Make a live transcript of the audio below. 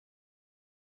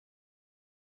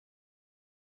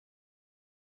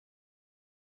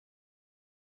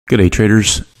Good day,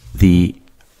 traders. The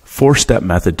 4-step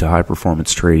method to high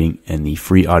performance trading and the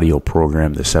free audio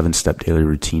program, the 7-step daily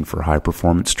routine for high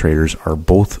performance traders, are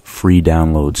both free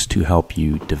downloads to help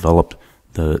you develop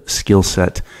the skill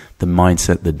set, the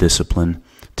mindset, the discipline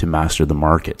to master the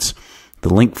markets.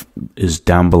 The link is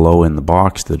down below in the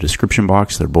box, the description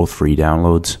box. They're both free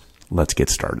downloads. Let's get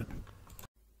started.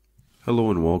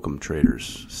 Hello and welcome,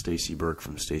 traders. Stacey Burke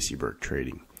from Stacey Burke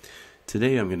Trading.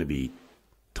 Today I'm going to be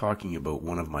talking about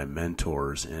one of my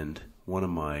mentors and one of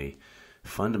my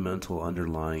fundamental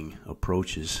underlying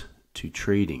approaches to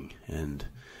trading and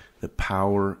the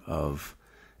power of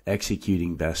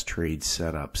executing best trade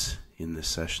setups in the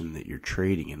session that you're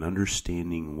trading and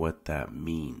understanding what that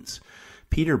means.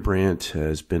 Peter Brandt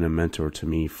has been a mentor to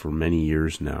me for many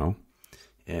years now,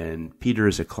 and Peter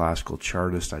is a classical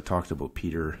chartist. I talked about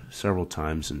Peter several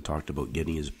times and talked about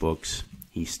getting his books.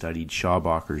 He studied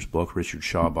Schabacker's book, Richard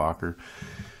Schabacker,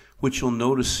 which you'll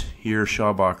notice here,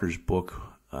 Schabacker's book,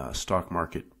 Stock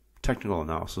Market Technical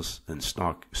Analysis and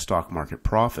Stock Market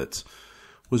Profits,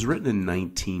 was written in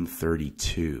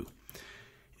 1932.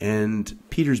 And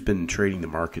Peter's been trading the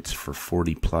markets for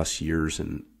 40 plus years,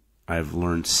 and I've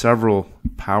learned several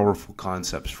powerful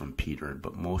concepts from Peter,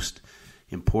 but most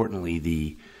importantly,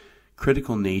 the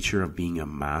critical nature of being a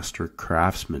master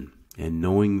craftsman and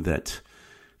knowing that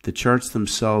the charts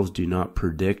themselves do not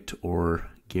predict or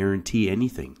guarantee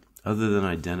anything other than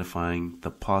identifying the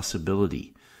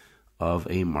possibility of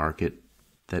a market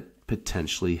that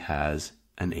potentially has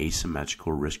an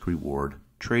asymmetrical risk-reward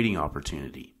trading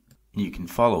opportunity. You can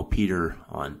follow Peter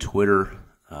on Twitter,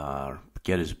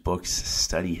 get his books,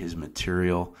 study his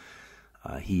material.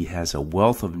 He has a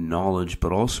wealth of knowledge,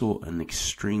 but also an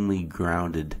extremely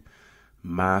grounded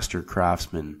master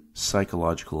craftsman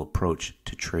psychological approach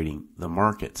to trading the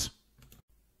markets.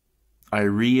 I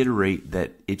reiterate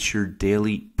that it's your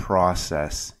daily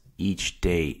process each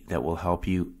day that will help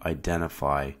you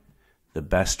identify the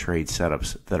best trade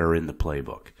setups that are in the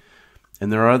playbook.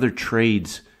 And there are other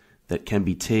trades that can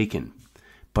be taken,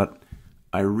 but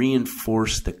I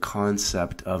reinforce the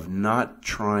concept of not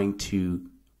trying to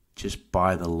just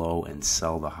buy the low and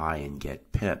sell the high and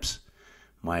get pips.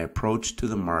 My approach to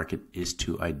the market is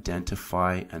to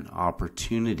identify an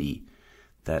opportunity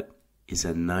that is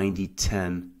a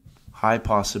 90-10 high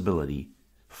possibility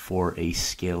for a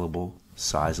scalable,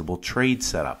 sizable trade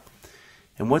setup.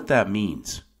 And what that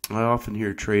means, I often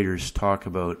hear traders talk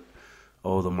about,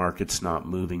 oh, the market's not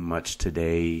moving much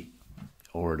today,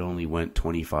 or it only went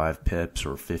 25 pips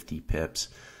or 50 pips.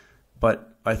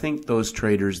 But I think those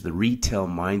traders, the retail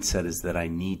mindset is that I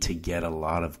need to get a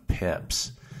lot of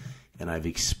pips. And I've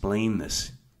explained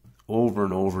this over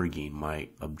and over again. My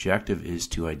objective is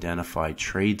to identify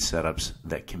trade setups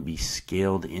that can be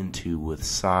scaled into with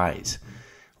size,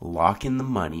 lock in the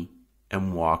money,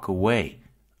 and walk away.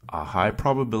 A high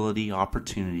probability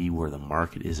opportunity where the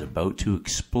market is about to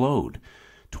explode,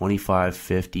 25,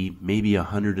 50, maybe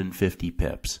 150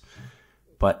 pips.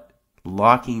 But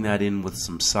locking that in with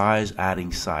some size,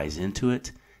 adding size into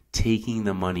it, taking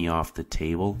the money off the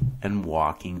table, and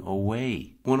walking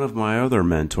away. One of my other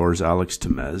mentors, Alex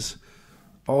Temez,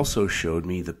 also showed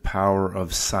me the power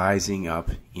of sizing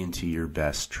up into your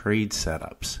best trade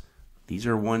setups. These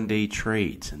are one-day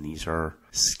trades, and these are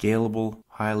scalable,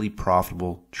 highly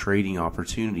profitable trading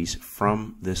opportunities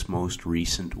from this most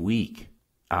recent week.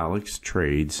 Alex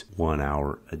trades 1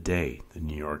 hour a day, the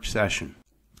New York session.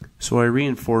 So I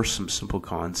reinforce some simple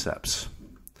concepts.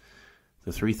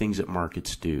 The three things that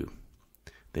markets do: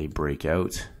 they break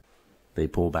out, they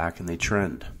pull back and they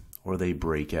trend, or they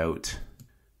break out,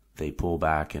 they pull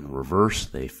back and reverse,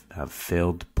 they have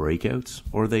failed breakouts,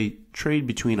 or they trade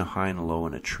between a high and a low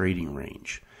in a trading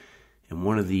range. And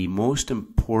one of the most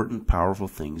important, powerful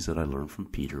things that I learned from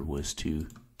Peter was to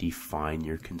define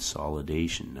your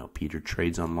consolidation. Now, Peter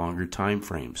trades on longer time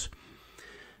frames,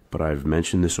 but I've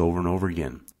mentioned this over and over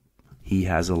again. He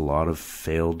has a lot of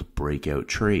failed breakout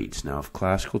trades. Now, if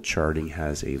classical charting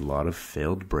has a lot of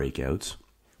failed breakouts,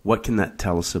 what can that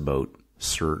tell us about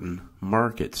certain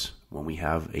markets? When we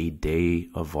have a day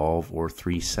evolve or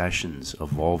 3 sessions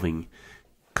evolving,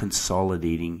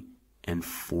 consolidating, and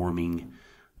forming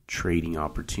trading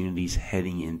opportunities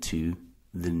heading into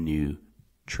the new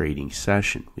trading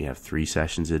session. We have 3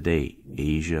 sessions a day: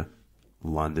 Asia,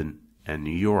 London, and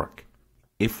New York.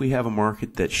 If we have a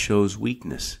market that shows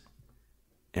weakness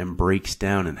and breaks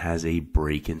down and has a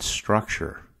break-in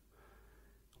structure,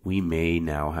 we may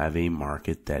now have a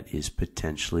market that is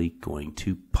potentially going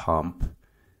to pump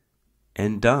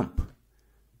and dump.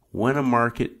 When a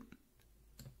market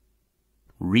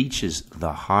reaches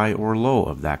the high or low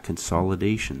of that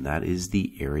consolidation, that is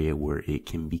the area where it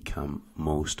can become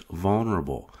most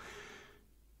vulnerable.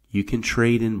 You can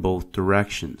trade in both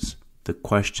directions. The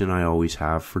question I always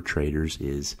have for traders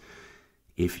is,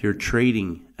 if you're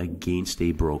trading against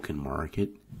a broken market,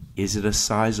 is it a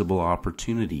sizable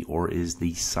opportunity, or is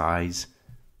the size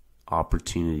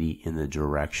opportunity in the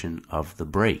direction of the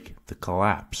break, the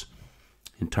collapse?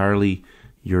 Entirely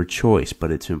your choice,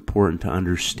 but it's important to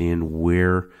understand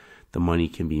where the money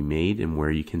can be made and where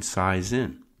you can size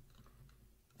in.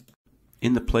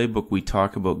 In the playbook, we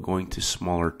talk about going to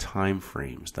smaller time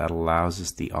frames. That allows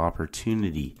us the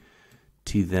opportunity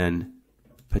to then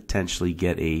potentially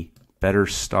get a better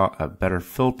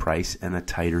fill price and a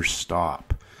tighter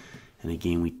stop. And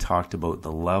again, we talked about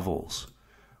the levels.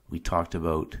 We talked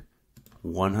about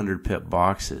 100 pip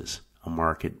boxes. A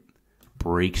market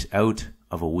breaks out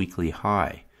of a weekly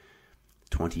high,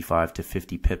 25 to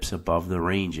 50 pips above the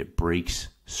range. It breaks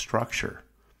structure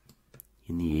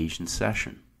in the Asian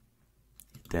session.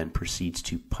 It then proceeds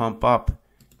to pump up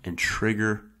and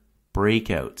trigger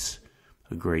breakouts.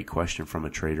 A great question from a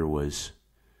trader was,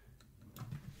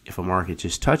 if a market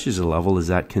just touches a level, is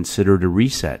that considered a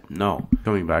reset? No.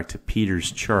 Coming back to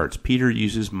Peter's charts, Peter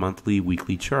uses monthly,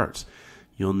 weekly charts.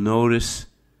 You'll notice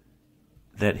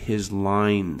that his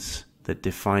lines that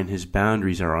define his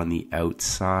boundaries are on the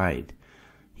outside.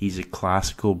 He's a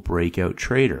classical breakout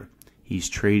trader. He's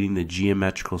trading the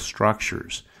geometrical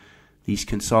structures. These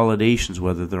consolidations,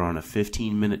 whether they're on a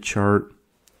 15-minute chart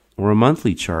or a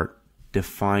monthly chart,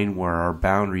 define where our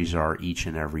boundaries are each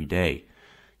and every day.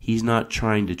 He's not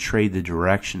trying to trade the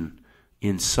direction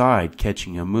inside,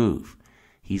 catching a move.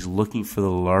 He's looking for the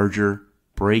larger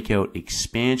breakout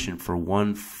expansion for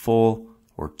one full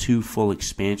or two full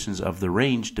expansions of the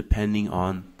range, depending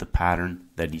on the pattern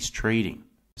that he's trading.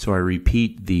 So I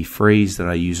repeat the phrase that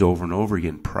I use over and over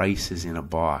again: price is in a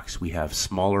box. We have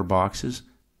smaller boxes,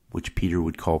 which Peter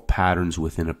would call patterns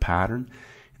within a pattern.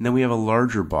 And then we have a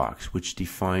larger box, which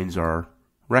defines our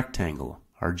rectangle,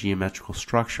 our geometrical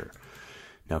structure.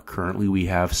 Now currently we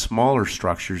have smaller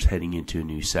structures heading into a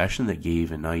new session that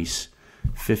gave a nice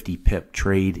 50 pip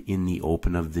trade in the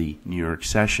open of the New York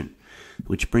session.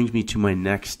 Which brings me to my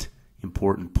next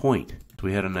important point. So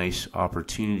we had a nice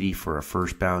opportunity for a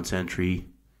first bounce entry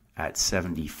at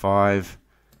 75,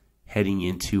 heading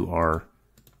into our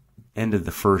end of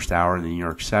the first hour in the New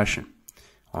York session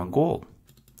on gold.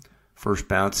 First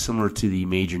bounce similar to the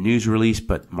major news release,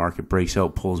 but market breaks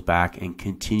out, pulls back, and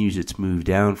continues its move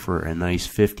down for a nice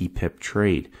 50 pip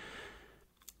trade.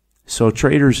 So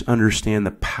traders understand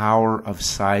the power of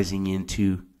sizing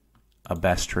into a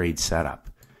best trade setup.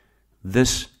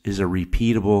 This is a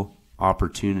repeatable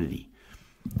opportunity.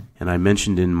 And I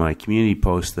mentioned in my community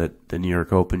post that the New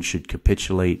York Open should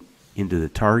capitulate into the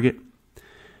target.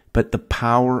 But the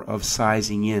power of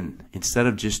sizing in, instead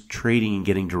of just trading and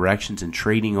getting directions and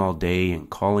trading all day and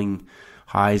calling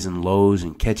highs and lows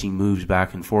and catching moves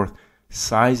back and forth,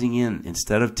 sizing in,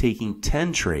 instead of taking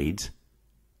 10 trades,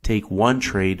 take one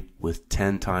trade with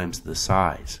 10 times the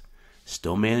size.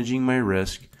 Still managing my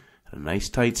risk, at a nice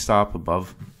tight stop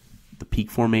above the peak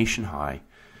formation high.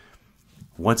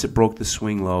 Once it broke the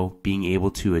swing low, being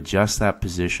able to adjust that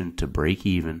position to break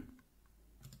even.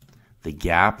 The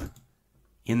gap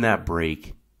in that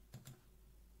break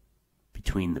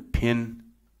between the pin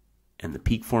and the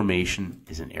peak formation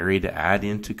is an area to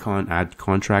add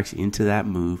contracts into that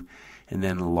move, and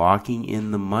then locking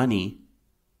in the money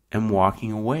and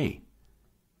walking away.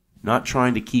 Not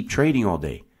trying to keep trading all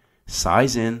day.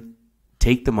 Size in,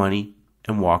 take the money,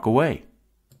 and walk away.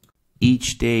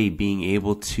 Each day being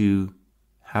able to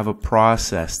have a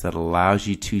process that allows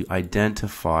you to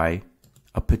identify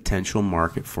a potential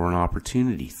market for an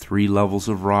opportunity. 3 levels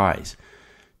of rise.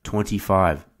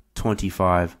 25,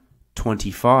 25,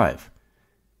 25.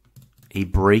 A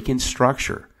break in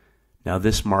structure. Now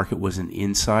this market was an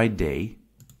inside day.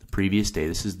 The previous day,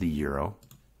 this is the euro.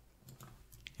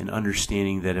 And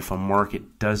understanding that if a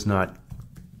market does not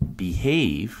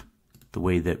behave the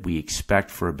way that we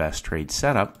expect for a best trade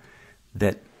setup,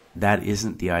 that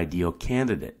isn't the ideal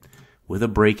candidate. With a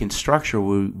break in structure,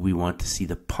 we want to see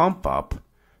the pump up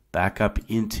back up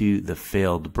into the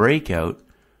failed breakout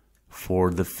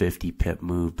for the 50 pip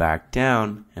move back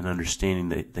down, and understanding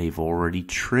that they've already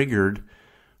triggered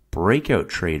breakout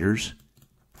traders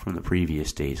from the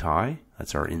previous day's high.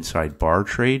 That's our inside bar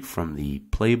trade from the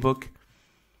playbook.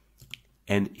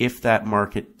 And if that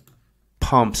market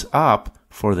pumps up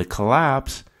for the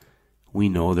collapse, we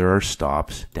know there are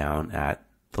stops down at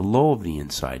the low of the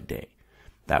inside day.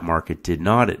 That market did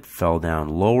not. It fell down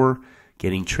lower,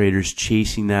 getting traders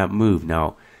chasing that move.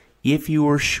 Now, if you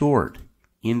were short,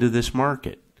 into this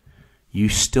market, you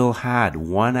still had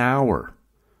 1 hour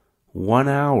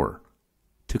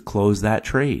to close that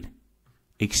trade.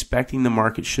 Expecting the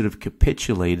market should have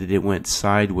capitulated, it went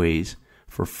sideways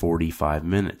for 45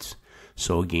 minutes.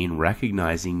 So again,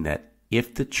 recognizing that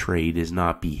if the trade is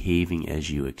not behaving as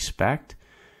you expect,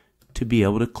 to be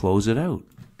able to close it out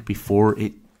before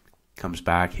it comes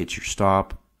back, hits your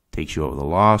stop, takes you over the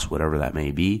loss, whatever that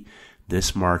may be.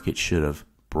 This market should have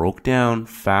broke down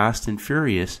fast and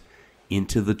furious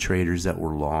into the traders that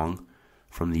were long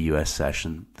from the US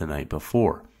session the night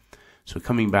before. So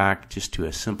coming back just to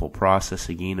a simple process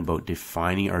again about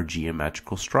defining our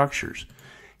geometrical structures.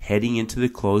 Heading into the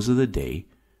close of the day,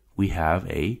 we have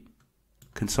a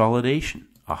consolidation,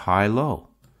 a high-low.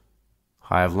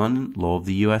 High of London, low of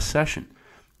the US session.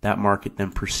 That market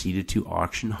then proceeded to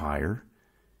auction higher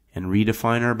and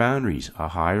redefine our boundaries, a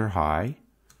higher high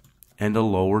and a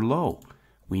lower low.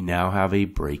 We now have a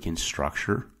break-in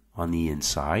structure on the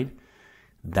inside.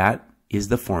 That is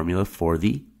the formula for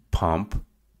the pump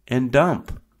and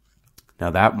dump.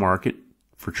 Now that market,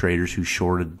 for traders who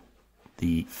shorted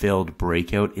the failed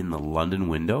breakout in the London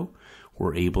window,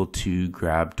 were able to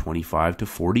grab 25 to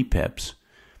 40 pips.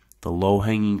 The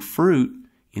low-hanging fruit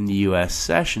in the US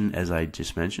session, as I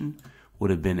just mentioned, would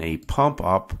have been a pump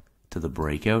up to the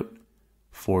breakout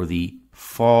for the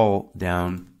fall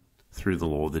down through the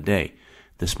low of the day.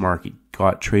 This market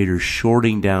got traders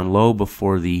shorting down low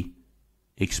before the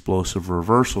explosive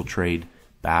reversal trade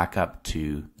back up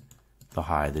to the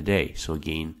high of the day. So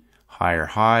again, higher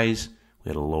highs, we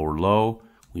had a lower low,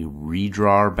 we redraw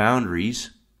our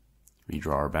boundaries.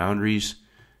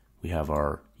 We have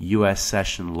our US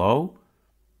session low.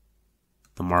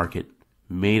 The market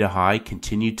made a high,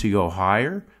 continued to go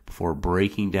higher before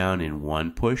breaking down in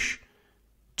one push,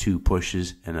 two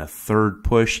pushes, and a third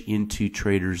push into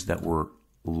traders that were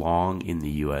long in the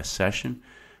US session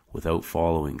without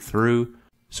following through.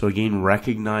 So again,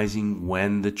 recognizing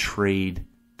when the trade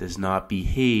does not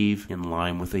behave in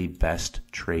line with a best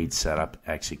trade setup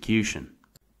execution.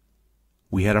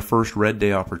 We had a first red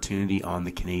day opportunity on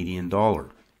the Canadian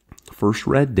dollar. First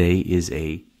red day is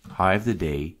a high of the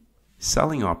day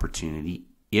selling opportunity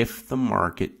if the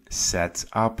market sets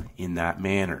up in that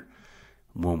manner.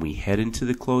 When we head into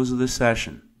the close of the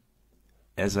session,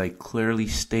 as I clearly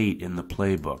state in the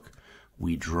playbook,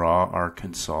 we draw our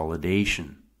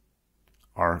consolidation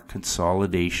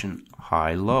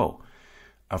high-low.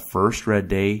 A first red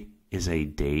day is a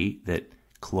day that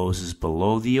closes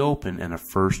below the open, and a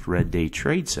first red day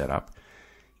trade setup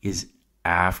is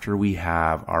after we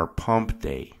have our pump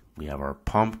day. We have our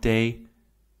pump day.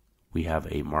 We have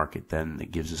a market then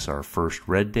that gives us our first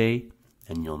red day,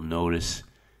 and you'll notice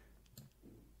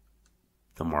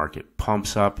the market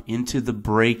pumps up into the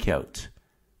breakout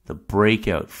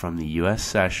from the US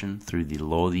session through the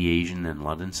low of the Asian and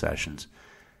London sessions.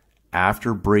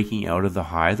 After breaking out of the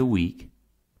high of the week,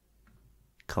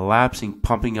 collapsing,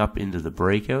 pumping up into the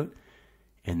breakout,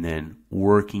 and then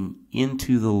working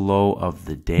into the low of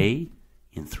the day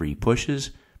in 3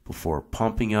 pushes before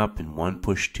pumping up in 1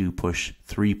 push, 2 push,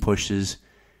 3 pushes,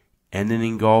 and an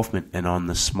engulfment. And on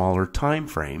the smaller time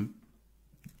frame,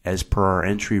 as per our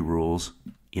entry rules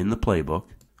in the playbook,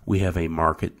 we have a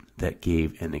market that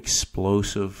gave an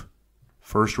explosive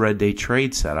first red day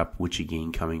trade setup, which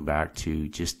again, coming back to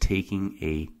just taking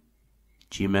a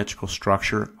geometrical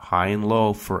structure high and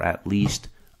low for at least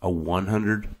a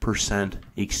 100%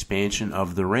 expansion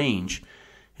of the range,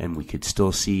 and we could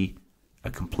still see a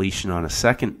completion on a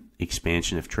second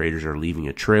expansion if traders are leaving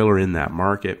a trailer in that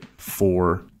market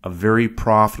for a very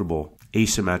profitable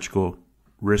asymmetrical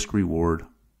risk reward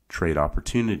trade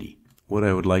opportunity. What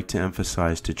I would like to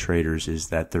emphasize to traders is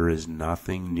that there is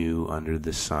nothing new under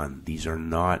the sun. These are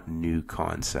not new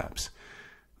concepts.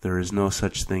 There is no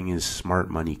such thing as smart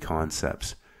money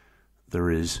concepts. There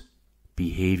is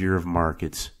behavior of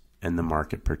markets and the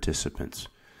market participants.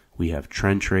 We have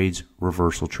trend trades,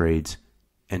 reversal trades,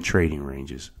 and trading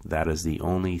ranges. That is the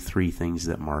only 3 things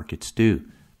that markets do.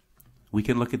 We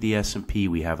can look at the S&P.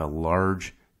 We have a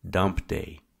large dump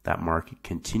day. That market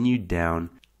continued down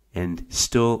and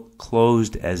still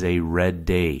closed as a red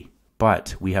day.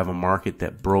 But we have a market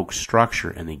that broke structure,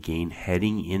 and again,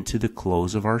 heading into the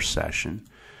close of our session,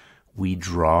 we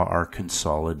draw our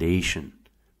consolidation.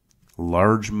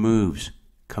 Large moves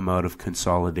come out of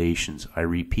consolidations. I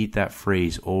repeat that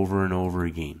phrase over and over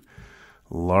again.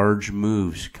 Large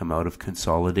moves come out of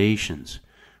consolidations.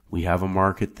 We have a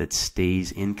market that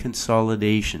stays in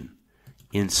consolidation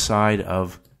inside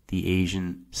of the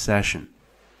Asian session.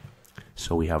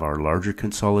 So we have our larger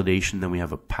consolidation, then we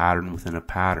have a pattern within a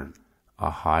pattern, a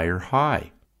higher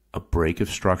high, a break of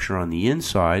structure on the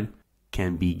inside,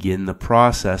 can begin the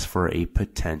process for a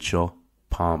potential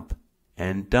pump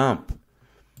and dump.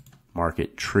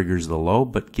 Market triggers the low,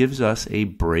 but gives us a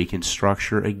break in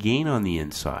structure again on the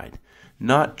inside.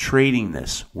 Not trading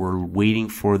this. We're waiting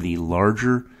for the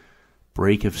larger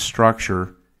break of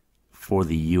structure for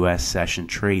the U.S. session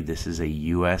trade. This is a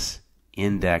U.S.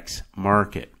 index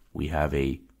market. We have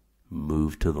a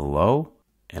move to the low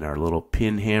and our little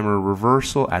pin hammer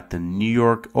reversal at the New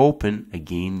York Open.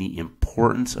 Again, the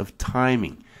importance of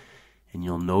timing. And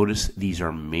you'll notice these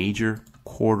are major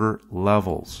quarter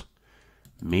levels.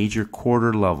 Major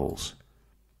quarter levels.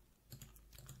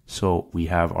 So we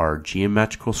have our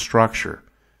geometrical structure,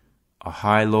 a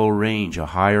high-low range, a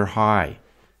higher high,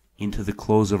 into the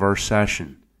close of our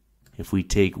session. If we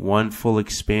take one full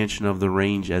expansion of the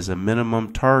range as a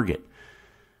minimum target,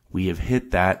 we have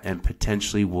hit that and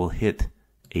potentially will hit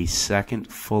a second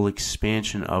full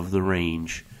expansion of the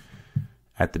range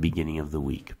at the beginning of the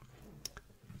week.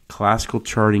 Classical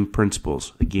charting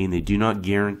principles, again, they do not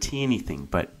guarantee anything,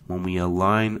 but when we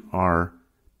align our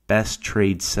best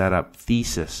trade setup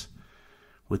thesis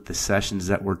with the sessions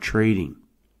that we're trading,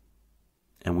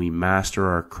 and we master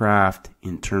our craft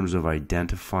in terms of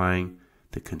identifying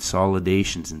the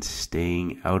consolidations and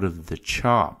staying out of the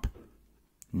chop,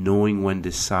 knowing when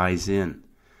to size in,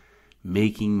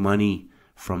 making money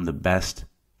from the best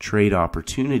trade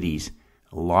opportunities,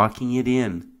 locking it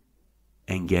in,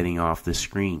 and getting off the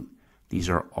screen. These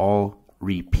are all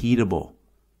repeatable,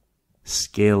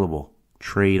 scalable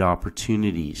trade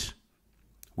opportunities.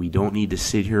 We don't need to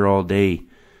sit here all day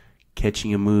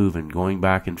catching a move and going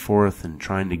back and forth and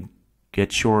trying to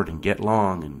get short and get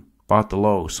long and bought the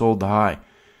low, sold the high.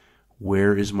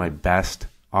 Where is my best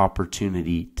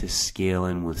opportunity to scale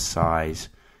in with size?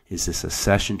 Is this a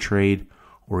session trade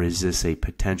or is this a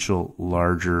potential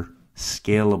larger,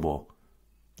 scalable,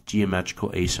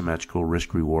 geometrical, asymmetrical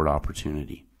risk-reward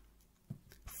opportunity?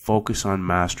 Focus on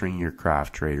mastering your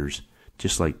craft, traders,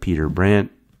 just like Peter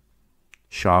Brandt,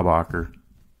 Schabacker,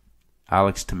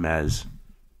 Alex Temez.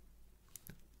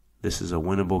 This is a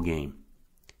winnable game.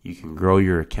 You can grow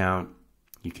your account.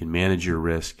 You can manage your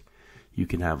risk. You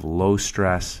can have low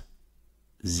stress,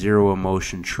 zero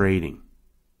emotion trading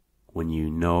when you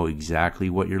know exactly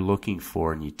what you're looking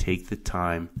for and you take the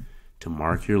time to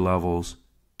mark your levels,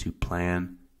 to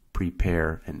plan,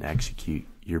 prepare, and execute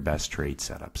your best trade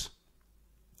setups.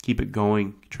 Keep it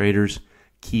going, traders.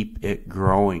 Keep it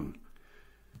growing.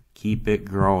 Keep it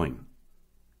growing.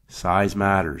 Size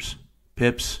matters.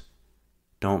 Pips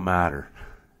don't matter.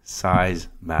 Size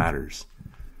matters.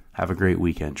 Have a great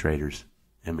weekend, traders,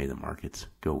 and may the markets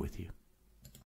go with you.